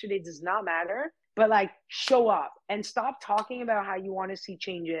did yesterday does not matter. But like, show up and stop talking about how you want to see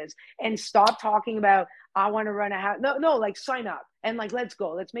changes, and stop talking about, I want to run a house. No, like, sign up and like, let's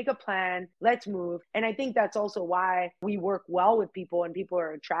go. Let's make a plan. Let's move. And I think that's also why we work well with people and people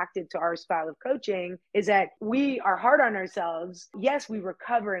are attracted to our style of coaching, is that we are hard on ourselves. Yes, we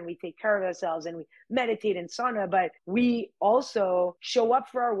recover and we take care of ourselves and we meditate in sauna, but we also show up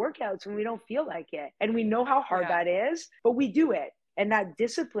for our workouts when we don't feel like it. And we know how hard that is, but we do it. And that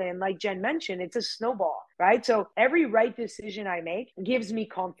discipline, like Jen mentioned, it's a snowball, right? So every right decision I make gives me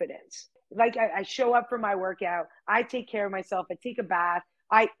confidence. Like, I show up for my workout, I take care of myself, I take a bath,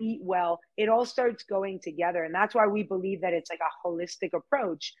 I eat well. It all starts going together. And that's why we believe that it's like a holistic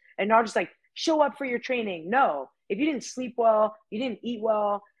approach and not just like show up for your training. No, if you didn't sleep well, you didn't eat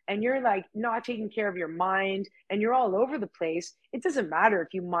well, and you're like not taking care of your mind and you're all over the place, it doesn't matter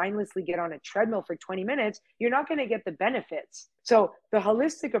if you mindlessly get on a treadmill for 20 minutes, you're not going to get the benefits. So the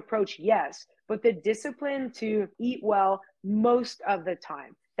holistic approach, yes, but the discipline to eat well most of the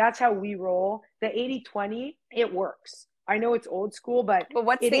time. That's how we roll. The 80-20, it works. I know it's old school, but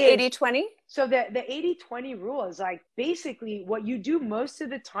what's the 80-20? So the 80-20 rule is like, basically what you do most of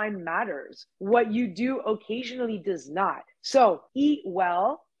the time matters. What you do occasionally does not. So eat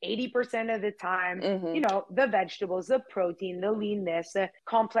well 80% of the time, you know, the vegetables, the protein, the leanness, the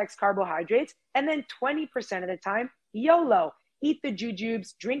complex carbohydrates, and then 20% of the time, YOLO, eat the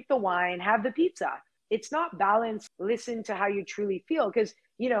jujubes, drink the wine, have the pizza. It's not balanced. Listen to how you truly feel, because,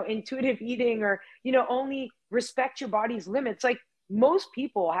 you know, intuitive eating, or, you know, only respect your body's limits. Like, most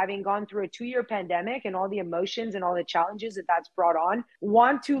people, having gone through a 2-year pandemic and all the emotions and all the challenges that that's brought on,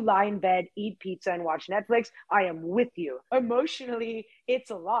 want to lie in bed, eat pizza, and watch Netflix. I am with you. Emotionally, it's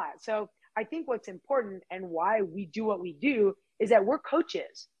a lot. So I think what's important and why we do what we do is that we're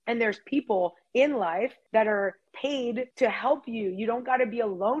coaches, and there's people in life that are paid to help you. You don't got to be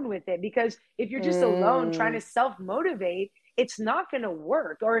alone with it, because if you're just alone trying to self-motivate, it's not going to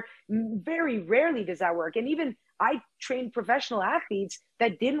work, or very rarely does that work. And even I trained professional athletes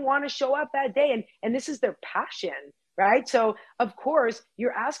that didn't want to show up that day, and this is their passion, right? So of course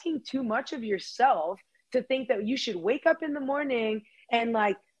you're asking too much of yourself to think that you should wake up in the morning and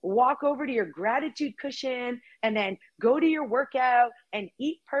like walk over to your gratitude cushion and then go to your workout and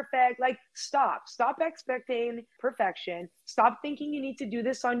eat perfect. Like, stop expecting perfection. Stop thinking you need to do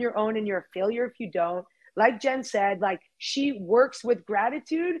this on your own and you're a failure if you don't. Like Jen said, like, she works with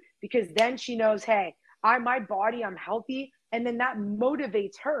gratitude because then she knows, hey, my body, I'm healthy. And then that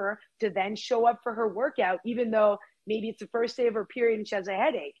motivates her to then show up for her workout, even though maybe it's the first day of her period and she has a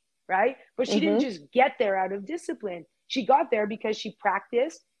headache, right? But she didn't just get there out of discipline. She got there because she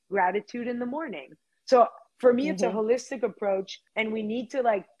practiced gratitude in the morning. So for me, it's a holistic approach, and we need to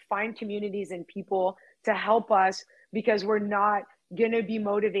like find communities and people to help us, because we're not going to be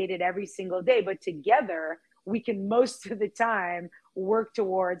motivated every single day, but together we can most of the time work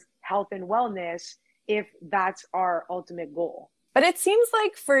towards health and wellness if that's our ultimate goal. But it seems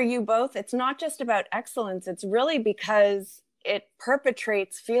like for you both, it's not just about excellence. It's really because it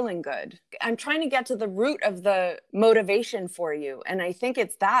perpetrates feeling good. I'm trying to get to the root of the motivation for you. And I think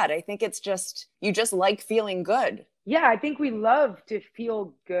it's that. I think it's just, you just like feeling good. Yeah, I think we love to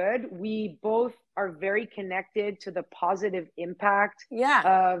feel good. We both are very connected to the positive impact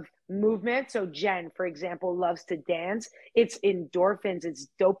of movement. So Jen, for example, loves to dance. It's endorphins, it's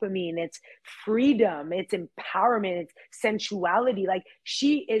dopamine, it's freedom, it's empowerment, it's sensuality. Like,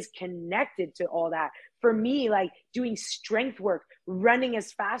 she is connected to all that. For me, like doing strength work, running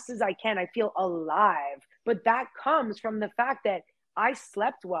as fast as I can, I feel alive. But that comes from the fact that I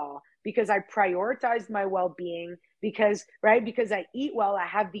slept well, because I prioritized my well-being, because I eat well, I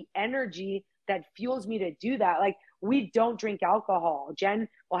have the energy that fuels me to do that. Like, we don't drink alcohol. Jen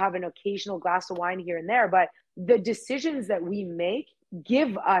will have an occasional glass of wine here and there, but the decisions that we make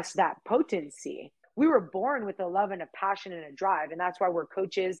give us that potency. We were born with a love and a passion and a drive, and that's why we're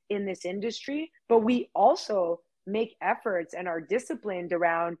coaches in this industry. But we also make efforts and are disciplined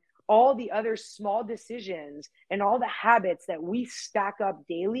around all the other small decisions and all the habits that we stack up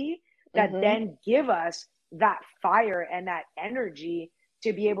daily that then give us that fire and that energy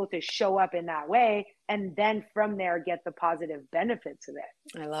to be able to show up in that way, and then from there get the positive benefits of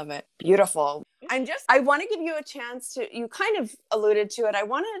it. I love it. Beautiful. I want to give you a chance to, you kind of alluded to it, I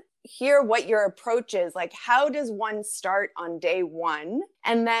want to hear what your approach is. Like, how does one start on day one?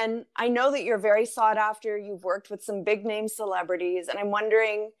 And then I know that you're very sought after. You've worked with some big name celebrities, and I'm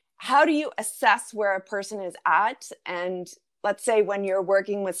wondering, how do you assess where a person is at? And let's say when you're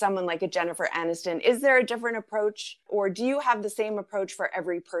working with someone like a Jennifer Aniston, is there a different approach, or do you have the same approach for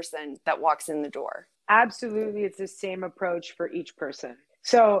every person that walks in the door? Absolutely. It's the same approach for each person.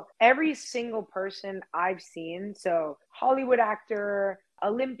 So every single person I've seen, so Hollywood actor,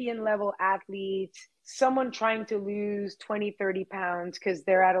 Olympian level athlete, someone trying to lose 20, 30 pounds because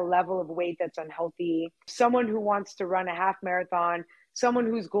they're at a level of weight that's unhealthy, someone who wants to run a half marathon, someone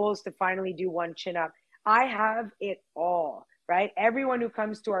whose goal is to finally do one chin up. I have it all, right? Everyone who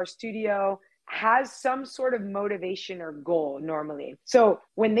comes to our studio has some sort of motivation or goal normally. So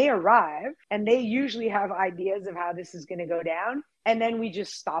when they arrive, and they usually have ideas of how this is going to go down, and then we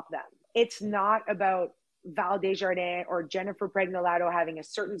just stop them. It's not about Val Desjardins or Jennifer Pregnolato having a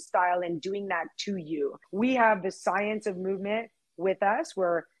certain style and doing that to you. We have the science of movement with us.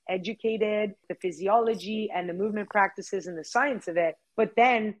 We're educated, the physiology and the movement practices and the science of it. But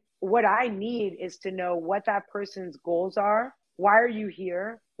then what I need is to know what that person's goals are. Why are you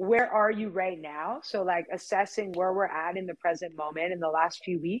here? Where are you right now? So like assessing where we're at in the present moment in the last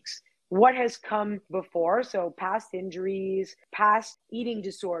few weeks. What has come before? So past injuries, past eating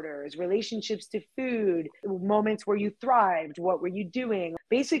disorders, relationships to food, moments where you thrived, what were you doing?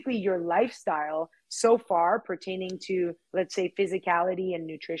 Basically your lifestyle so far pertaining to, let's say, physicality and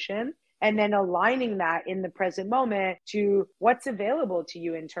nutrition. And then aligning that in the present moment to what's available to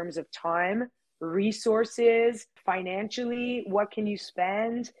you in terms of time, resources, financially, what can you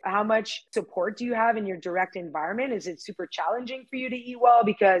spend? How much support do you have in your direct environment? Is it super challenging for you to eat well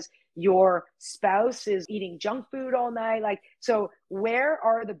because your spouse is eating junk food all night? Like, so where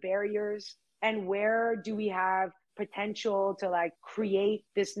are the barriers, and where do we have potential to like create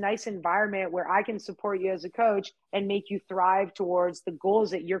this nice environment where I can support you as a coach and make you thrive towards the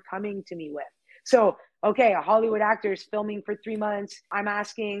goals that you're coming to me with? So, okay, a Hollywood actor is filming for 3 months. I'm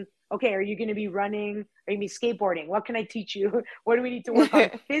asking, okay, are you going to be running? Are you going to be skateboarding? What can I teach you? What do we need to work on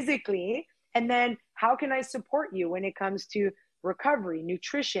physically? And then how can I support you when it comes to recovery,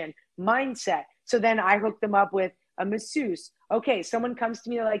 nutrition, mindset? So then I hook them up with a masseuse. Okay, someone comes to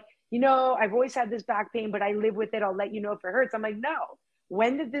me like, you know, I've always had this back pain, but I live with it. I'll let you know if it hurts. I'm like, no.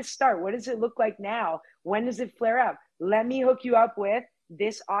 When did this start? What does it look like now? When does it flare up? Let me hook you up with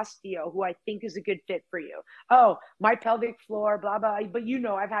this osteo who I think is a good fit for you. Oh, my pelvic floor, blah, blah. But you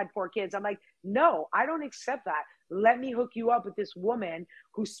know, I've had 4 kids. I'm like, no, I don't accept that. let me hook you up with this woman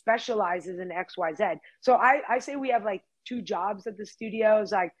who specializes in XYZ. So I say we have like 2 jobs at the studio.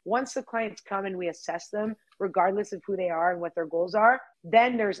 Is like once the clients come and we assess them, regardless of who they are and what their goals are,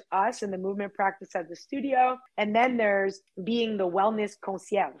 then there's us and the movement practice at the studio. And then there's being the wellness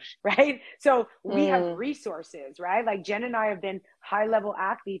concierge, right? So we have resources, right? Like Jen and I have been high level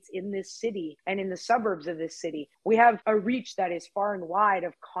athletes in this city and in the suburbs of this city. We have a reach that is far and wide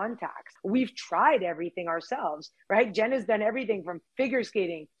of contacts. We've tried everything ourselves, right? Jen has done everything from figure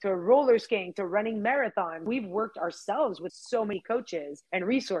skating to roller skating to running marathon. We've worked ourselves with so many coaches and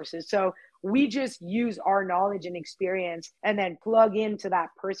resources. So we just use our knowledge and experience and then plug into that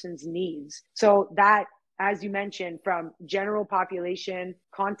person's needs. So that, as you mentioned, from general population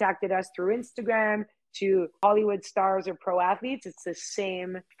contacted us through Instagram to Hollywood stars or pro athletes, it's the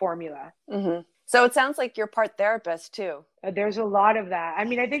same formula. Mm-hmm. So it sounds like you're part therapist too. There's a lot of that. I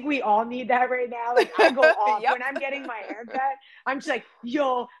mean, I think we all need that right now. Like I go off when I'm getting my haircut. I'm just like,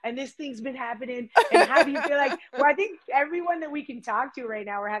 yo, and this thing's been happening. And how do you feel like, well, I think everyone that we can talk to right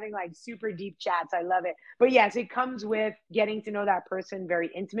now, we're having like super deep chats. I love it. But yes, it comes with getting to know that person very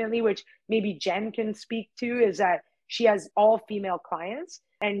intimately, which maybe Jen can speak to, is that she has all female clients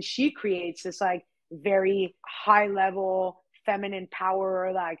and she creates this like very high level feminine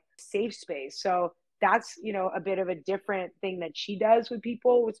power, like safe space. So that's, you know, a bit of a different thing that she does with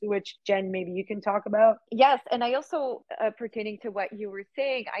people, which Jen, maybe you can talk about. Yes. And I also, pertaining to what you were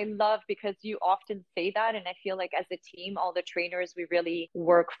saying, I love because you often say that. And I feel like as a team, all the trainers, we really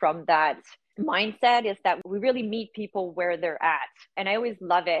work from that mindset, is that we really meet people where they're at. And I always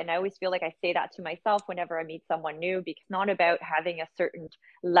love it. And I always feel like I say that to myself whenever I meet someone new, because it's not about having a certain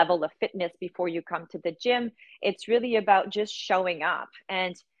level of fitness before you come to the gym. It's really about just showing up.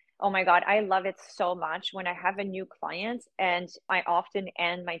 And oh my God, I love it so much when I have a new client, and I often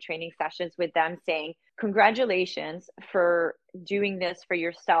end my training sessions with them saying, congratulations for doing this for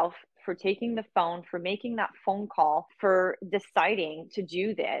yourself, for taking the phone, for making that phone call, for deciding to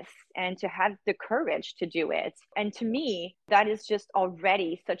do this and to have the courage to do it. And to me, that is just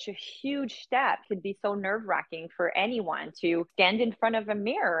already such a huge step. It could be so nerve-wracking for anyone to stand in front of a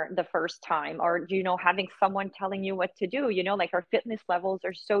mirror the first time, or, you know, having someone telling you what to do. You know, like our fitness levels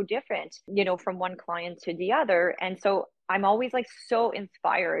are so different, you know, from one client to the other. And so I'm always like so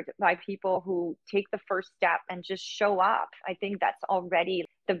inspired by people who take the first step and just show up. I think that's already,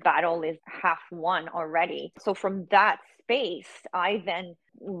 the battle is half won already. So from that space, I then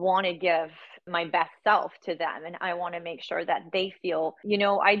want to give my best self to them. And I want to make sure that they feel, you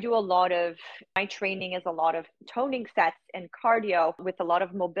know, I do a lot of, my training is a lot of toning sets and cardio with a lot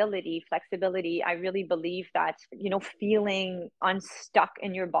of mobility, flexibility. I really believe that, you know, feeling unstuck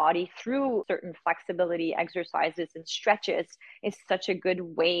in your body through certain flexibility exercises and stretches is such a good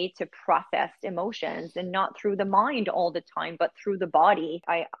way to process emotions, and not through the mind all the time, but through the body.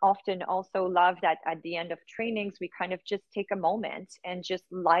 I often also love that at the end of trainings, we kind of just take a moment and just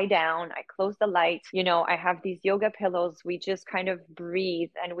lie down. I close the light. You know, I have these yoga pillows. We just kind of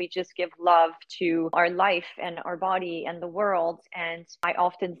breathe and we just give love to our life and our body and the world. And I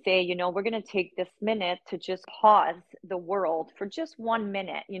often say, you know, we're going to take this minute to just pause the world for just 1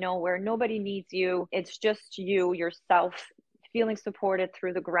 minute, you know, where nobody needs you. It's just you, yourself, feeling supported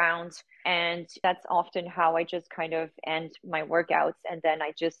through the ground. And that's often how I just kind of end my workouts. And then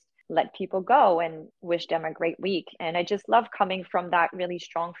I just let people go and wish them a great week. And I just love coming from that really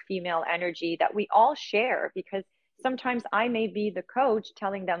strong female energy that we all share, because sometimes I may be the coach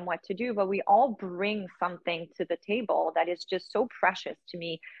telling them what to do, but we all bring something to the table that is just so precious to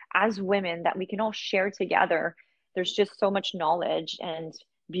me as women that we can all share together. There's just so much knowledge and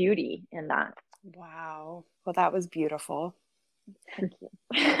beauty in that. Wow. Well, that was beautiful. Thank you.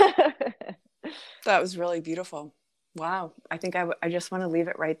 That was really beautiful. Wow. I think I just want to leave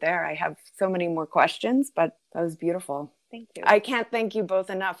it right there. I have so many more questions, but that was beautiful. Thank you. I can't thank you both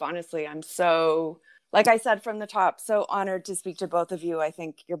enough. Honestly, I'm so, like I said from the top, so honored to speak to both of you. I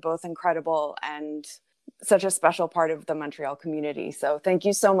think you're both incredible and such a special part of the Montreal community. So thank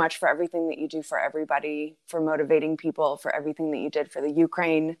you so much for everything that you do for everybody, for motivating people, for everything that you did for the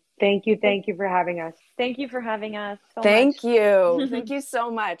Ukraine. Thank you. Thank you for having us. Thank you for having us so Thank much. you. Thank you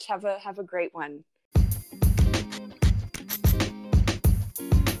so much. Have a great one.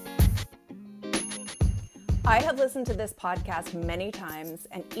 I have listened to this podcast many times,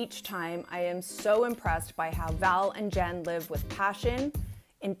 and each time I am so impressed by how Val and Jen live with passion,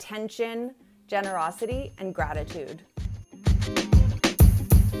 intention, generosity, and gratitude.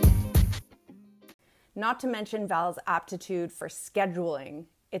 Not to mention Val's aptitude for scheduling.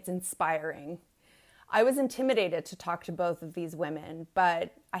 It's inspiring. I was intimidated to talk to both of these women,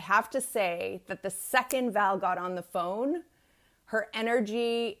 but I have to say that the second Val got on the phone, her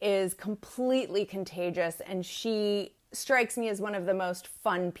energy is completely contagious, and she strikes me as one of the most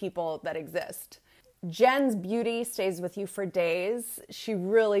fun people that exist. Jen's beauty stays with you for days. She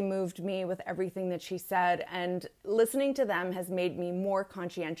really moved me with everything that she said, and listening to them has made me more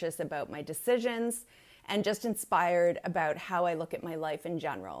conscientious about my decisions and just inspired about how I look at my life in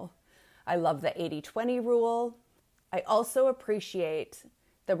general. I love the 80-20 rule. I also appreciate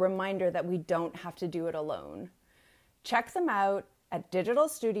the reminder that we don't have to do it alone. Check them out at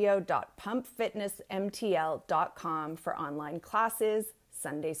digitalstudio.pumpfitnessmtl.com for online classes,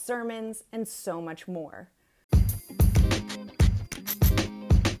 Sunday sermons, and so much more.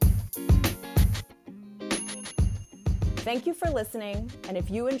 Thank you for listening, and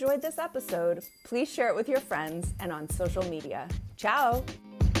if you enjoyed this episode, please share it with your friends and on social media. Ciao!